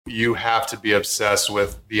you have to be obsessed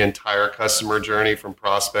with the entire customer journey from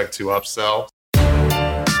prospect to upsell.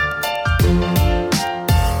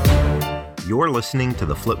 You're listening to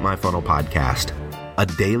the Flip My Funnel podcast, a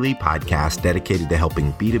daily podcast dedicated to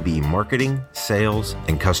helping B2B marketing, sales,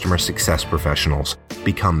 and customer success professionals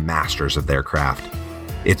become masters of their craft.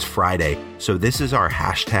 It's Friday, so this is our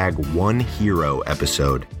 #OneHero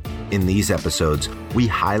episode. In these episodes, we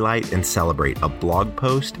highlight and celebrate a blog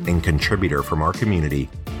post and contributor from our community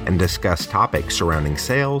and discuss topics surrounding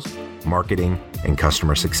sales, marketing, and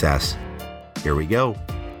customer success. Here we go.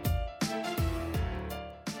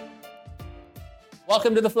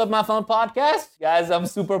 Welcome to the Flip My Phone podcast. Guys, I'm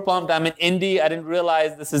super pumped. I'm in Indy. I didn't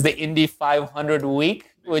realize this is the Indy 500 week,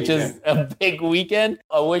 which is a big weekend.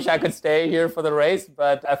 I wish I could stay here for the race,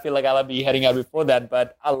 but I feel like I'll be heading out before that.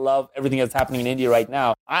 But I love everything that's happening in Indy right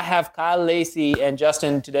now. I have Kyle Lacey and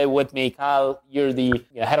Justin today with me. Kyle, you're the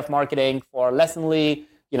head of marketing for Lessonly.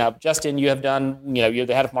 Justin, you're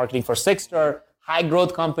the head of marketing for Sixter. High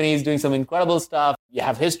growth companies doing some incredible stuff. You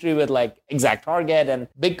have history with like Exact Target and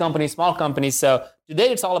big companies, small companies. So today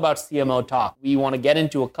it's all about CMO talk. We want to get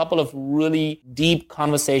into a couple of really deep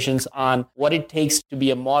conversations on what it takes to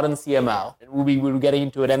be a modern CMO. And we're getting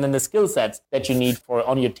into it, and then the skill sets that you need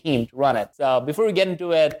on your team to run it. So before we get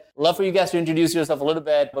into it, I'd love for you guys to introduce yourself a little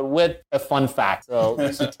bit, but with a fun fact. So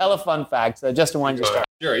tell a fun fact. So Justin, why don't you start?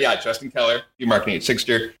 Sure, yeah, Justin Keller, marketing at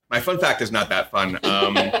Sixter. My fun fact is not that fun.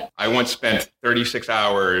 I once spent 36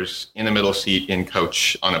 hours in the middle seat in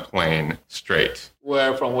coach on a plane straight.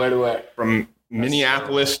 From where to where? From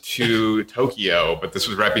Minneapolis to Tokyo, but this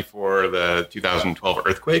was right before the 2012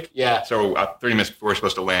 earthquake. Yeah. So 30 minutes before we were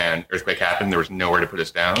supposed to land, earthquake happened. There was nowhere to put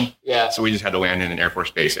us down. Yeah. So we just had to land in an Air Force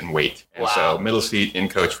base and wait. And so middle seat in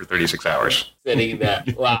coach for 36 hours. Sitting there.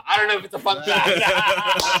 Wow. I don't know if it's a fun fact.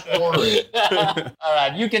 All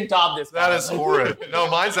right. You can top this. That is horrid. No,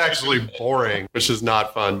 mine's actually boring, which is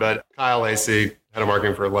not fun. But Kyle Lacey, head of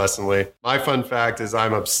marketing for Lessonly. My fun fact is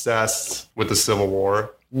I'm obsessed with the Civil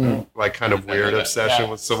War. Like kind of weird obsession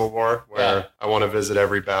with Civil War where I want to visit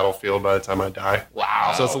every battlefield by the time I die.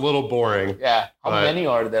 Wow. So it's a little boring. Yeah. How many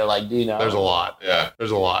are there? Like, do you know? There's a lot. Yeah.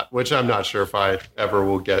 There's a lot, which I'm not sure if I ever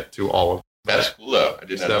will get to all of them. That's cool though. I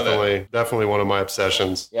didn't know that. Definitely one of my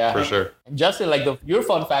obsessions. Yeah. For sure. And Justin, like your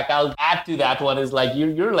fun fact, I'll add to that one is like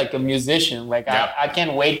you're like a musician. Like I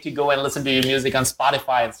can't wait to go and listen to your music on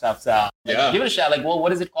Spotify and stuff. So give it a shot. Like,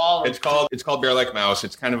 what is it called? It's called Bear Like Mouse.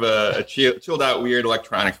 It's kind of a chilled out, weird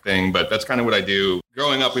electronic thing, but that's kind of what I do.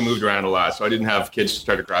 Growing up, we moved around a lot, so I didn't have kids to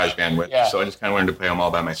start a garage band with. Yeah. So I just kind of learned to play them all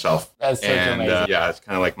by myself. That's so amazing. It's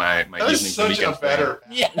kind of like my that evening is such weekend a better.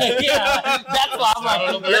 Yeah. That's why I'm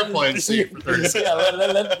like an airplane seat for 36.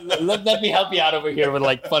 Let me help you out over here with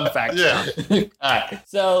like fun facts. Yeah. All right.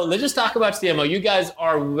 So let's just talk about CMO. You guys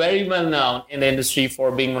are very well known in the industry for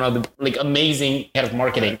being one of the like amazing head of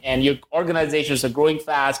marketing, and your organizations are growing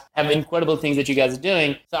fast, have incredible things that you guys are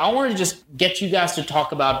doing. So I wanted to just get you guys to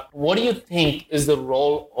talk about what do you think is the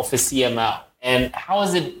role of a CMO? And how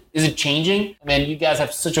is it changing? I mean, you guys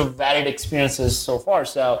have such a varied experiences so far.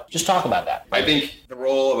 So just talk about that. I think the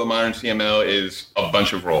role of a modern CMO is a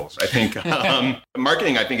bunch of roles. I think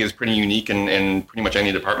marketing, is pretty unique in pretty much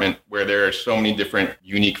any department where there are so many different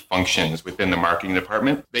unique functions within the marketing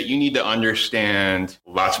department that you need to understand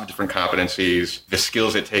lots of different competencies, the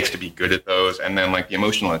skills it takes to be good at those, and then like the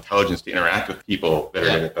emotional intelligence to interact with people that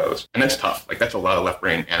are good at those. And that's tough. Like that's a lot of left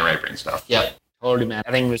brain and right brain stuff. Yep. Totally, man.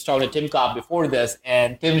 I think we was talking to Tim Cobb before this,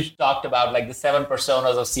 and Tim talked about like the 7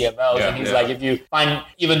 personas of CMOs, and he's like, if you find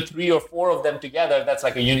even 3 or 4 of them together, that's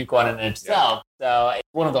like a unicorn in itself. So it's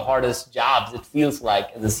one of the hardest jobs, it feels like,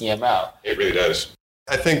 as a CMO. It really does.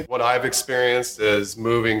 I think what I've experienced is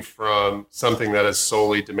moving from something that is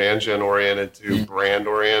solely demand gen oriented to brand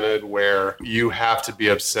oriented, where you have to be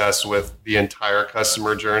obsessed with the entire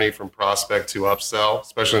customer journey from prospect to upsell,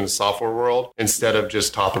 especially in the software world, instead of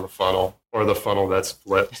just top of the funnel. Or the funnel that's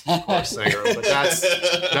flipped, or singer. But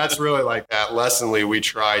that's really like that. Lessonly, we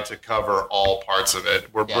try to cover all parts of it.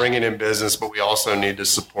 We're bringing in business, but we also need to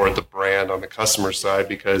support the brand on the customer side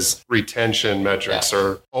because retention metrics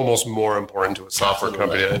are almost more important to a software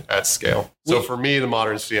company at scale. So for me, the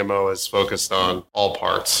modern CMO is focused on all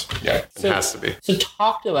parts. Yeah, it has to be. So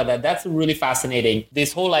talk about that. That's really fascinating.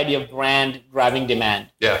 This whole idea of brand driving demand.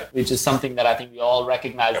 Yeah. Which is something that I think we all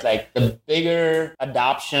recognize. Like the bigger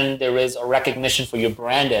adoption there is or recognition for your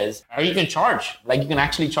brand is, or you can charge. Like you can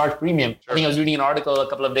actually charge premium. Sure. I think I was reading an article a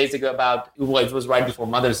couple of days ago about, it was right before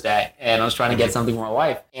Mother's Day, and I was trying to get something for my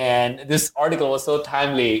wife. And this article was so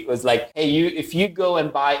timely. It was like, hey, if you go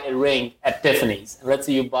and buy a ring at Tiffany's, and let's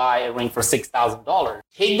say you buy a ring for $6,000.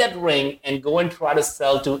 Take that ring and go and try to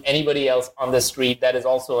sell to anybody else on the street that is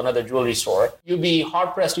also another jewelry store. You'd be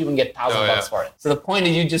hard pressed to even get $1,000 for it. So the point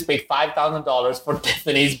is you just paid $5,000 for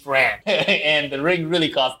Tiffany's brand and the ring really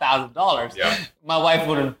cost $1,000. Yeah. My wife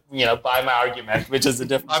wouldn't, buy my argument, which is a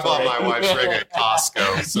different story. I bought my wife's ring at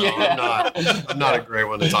Costco, so I'm not a great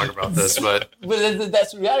one to talk about this, but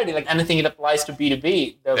that's reality. Like anything, it applies to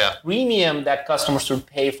B2B. The premium that customers should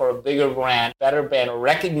pay for a bigger brand, better brand, or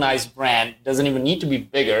recognized brand doesn't even need to be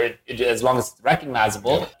bigger as long as it's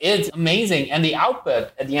recognizable. It's amazing. And the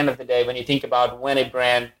output at the end of the day, when you think about when a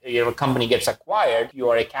brand, a company gets acquired, you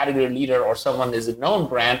are a category leader or someone is a known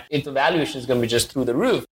brand, if the valuation is going to be just through the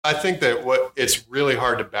roof. I think that it's really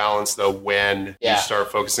hard to balance though when you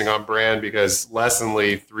start focusing on brand, because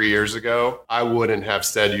lessonly 3 years ago, I wouldn't have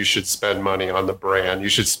said you should spend money on the brand. You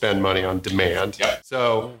should spend money on demand. Yep.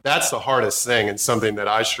 So that's the hardest thing and something that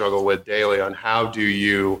I struggle with daily on how do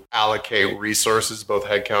you allocate resources, both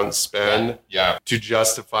headcount and spend, to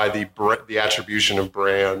justify the attribution of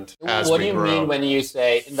brand as we grow. What do you mean when you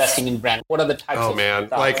say investing in brand? What are the types of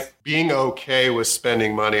thoughts? Like being okay with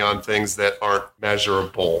spending money on things that aren't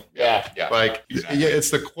measurable. Like it's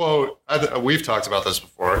the quote. We've talked about this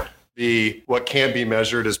before. What can't be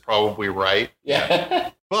measured is probably right.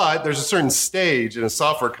 But there's a certain stage in a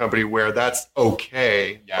software company where that's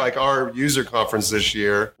okay. Like our user conference this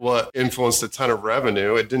year, influenced a ton of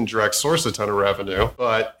revenue. It didn't direct source a ton of revenue,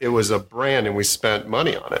 but it was a brand and we spent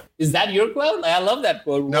money on it. Is that your quote? I love that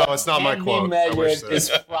quote. No, it's not my quote.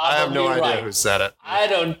 I have no idea who said it. I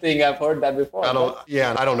don't think I've heard that before. I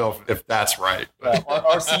don't know if that's right.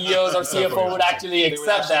 Or CEOs or CFO would actually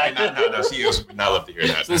accept that. No, CEOs would not love to hear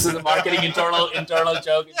that. So this is a marketing internal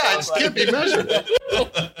joke. Yeah, it can't be measured.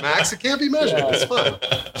 Max, it can't be measured. It's fun.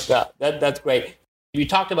 That's great. You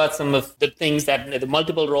talked about some of the things that the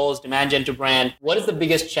multiple roles, demand gen to brand. What is the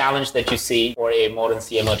biggest challenge that you see for a modern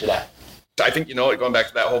CMO today? I think, going back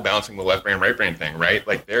to that whole balancing the left brain, right brain thing, right?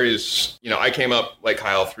 Like there is, I came up like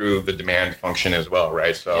Kyle through the demand function as well,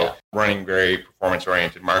 right? So running very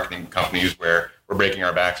performance-oriented marketing companies where we're breaking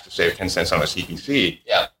our backs to save 10 cents on a CPC.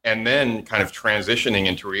 And then kind of transitioning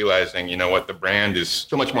into realizing, what the brand is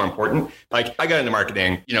so much more important. Like I got into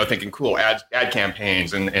marketing, thinking cool ad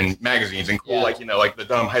campaigns and magazines and cool, like the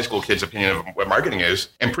dumb high school kid's opinion of what marketing is.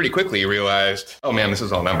 And pretty quickly realized, oh man, this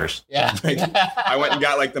is all numbers. I went and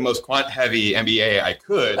got like the most quant heavy MBA I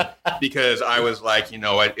could because I was like,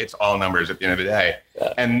 what, it's all numbers at the end of the day.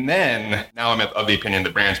 And then now I'm of the opinion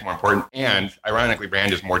that brand's more important. And ironically,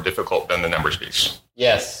 brand is more difficult than the numbers piece.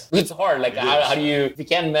 Yes. It's hard. Like how do you, if you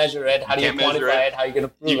can't measure it, how do you quantify it? How are you going to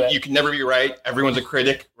prove it? You can never be right. Everyone's a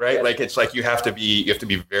critic, right? Like it's like you have to be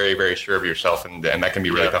very, very sure of yourself. And that can be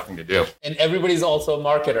a really tough thing to do. And everybody's also a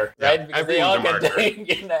marketer, right? Because they all get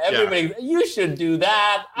everybody, you should do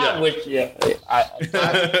that. I wish,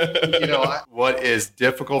 what is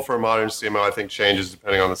difficult for a modern CMO, I think changes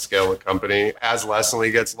depending on the scale of the company. As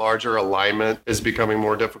Lessonly gets larger, alignment is becoming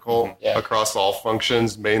more difficult across all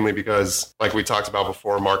functions, mainly because, like we talked about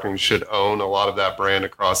before, marketing should own a lot of that brand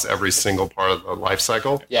across every single part of the life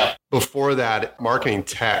cycle. Before that,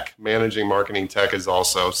 managing marketing tech is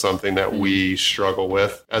also something that we struggle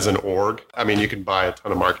with as an org. I mean, you can buy a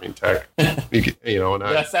ton of marketing tech. There's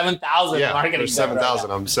 7,000 marketing there's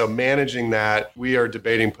 7,000 of them. So managing that, we are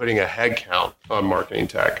debating putting a head count on marketing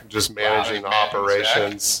tech, just managing the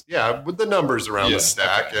operations. With the numbers around the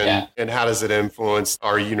stack and how does it influence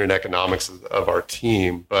our unit economics of our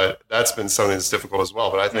team. But that's been something that's difficult as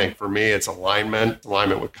well. But I think for me, it's alignment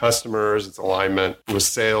with customers, it's alignment with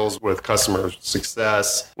sales, with customer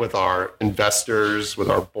success, with our investors, with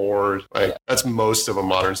our board. Like that's most of a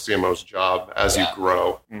modern CMO's job as you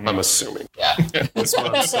grow, I'm assuming. That's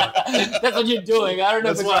what I'm saying. That's what you're doing. I don't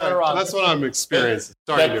know if it's right or wrong. That's what I'm experiencing.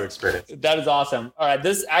 Starting to experience. That is awesome. All right.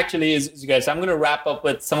 This actually is good. So I'm going to wrap up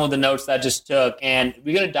with some of the notes that I just took, and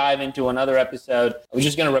we're going to dive into another episode. We're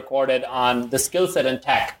just going to record it on the skill set in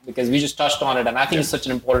tech because we just touched on it, and I think it's such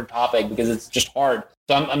an important topic because it's just hard.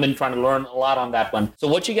 So I've been trying to learn a lot on that one. So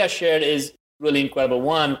what you guys shared is really incredible.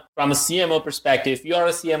 One, from a CMO perspective, if you are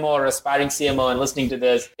a CMO or aspiring CMO and listening to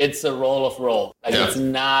this, it's a role. Like it's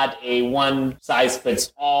not a one size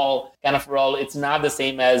fits all kind of role. It's not the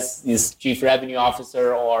same as this chief revenue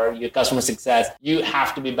officer or your customer success. You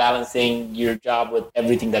have to be balancing your job with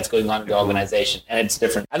everything that's going on in the organization. And it's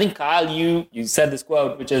different. I think, Kyle, you said this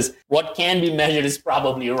quote, which is what can be measured is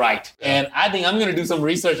probably right. And I think I'm going to do some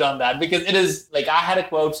research on that because it is like I had a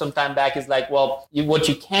quote some time back is like, well, what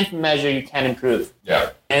you can't measure, you can improve.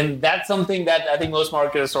 And that's something that I think most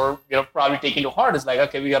marketers are probably taking to heart. Is like,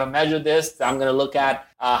 okay, we got to measure this. I'm going to look at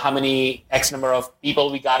how many X number of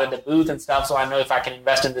people we got at the booth and stuff, so I know if I can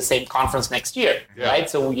invest in the same conference next year, right?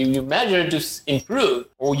 So you measure to improve,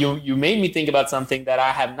 or you made me think about something that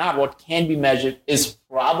I have not. What can be measured is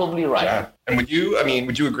probably right. Yeah. And would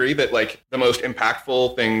you agree that like the most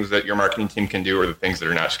impactful things that your marketing team can do are the things that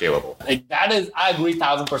are not scalable? Like that is, I agree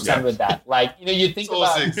 1,000% with that. Like, you think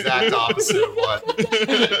about the exact opposite of what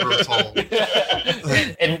we're told.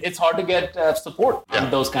 And it's hard to get support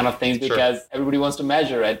on those kind of things because everybody wants to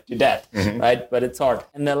measure it to death, right? But it's hard.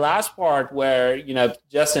 And the last part where,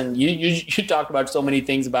 Justin, you talked about so many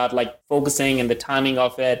things about like focusing and the timing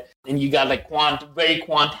of it. And you got like very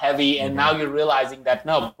quant heavy. And now you're realizing that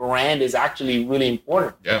no, brand is actually really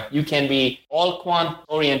important. Yeah. You can be all quant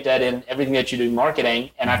oriented in everything that you do in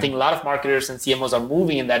marketing. And I think a lot of marketers and CMOs are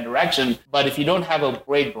moving in that direction. But if you don't have a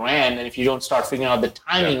great brand and if you don't start figuring out the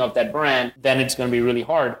timing of that brand, then it's going to be really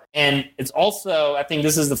hard. And it's also, I think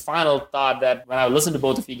this is the final thought that when I listen to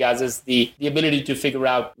both of you guys is the ability to figure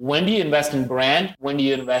out when do you invest in brand, when do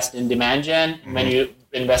you invest in demand gen, when you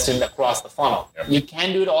invest in across the funnel. Yep. You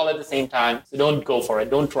can do it all at the same time, so don't go for it.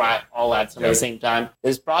 Don't try all at the same time.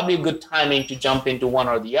 There's probably a good timing to jump into one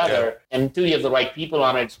or the other, and until you have the right people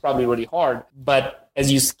on it, it's probably really hard. But as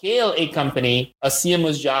you scale a company, a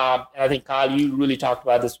CMO's job, and I think, Kyle, you really talked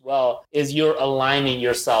about this well, is you're aligning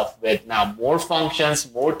yourself with now more functions,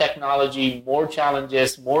 more technology, more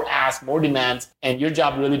challenges, more asks, more demands, and your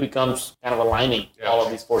job really becomes kind of aligning all of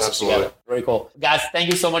these forces together. Very cool. Guys, thank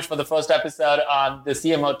you so much for the first episode on the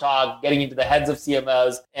CMO Talk, getting into the heads of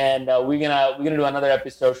CMOs, and we're gonna do another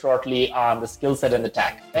episode shortly on the skill set and the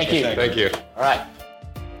tech. Thank you. Thank you. All right.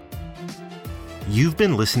 You've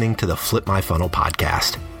been listening to the Flip My Funnel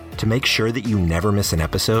podcast. To make sure that you never miss an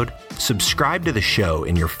episode, subscribe to the show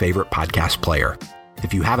in your favorite podcast player.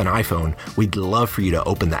 If you have an iPhone, we'd love for you to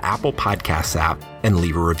open the Apple Podcasts app and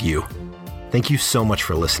leave a review. Thank you so much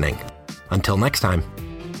for listening. Until next time.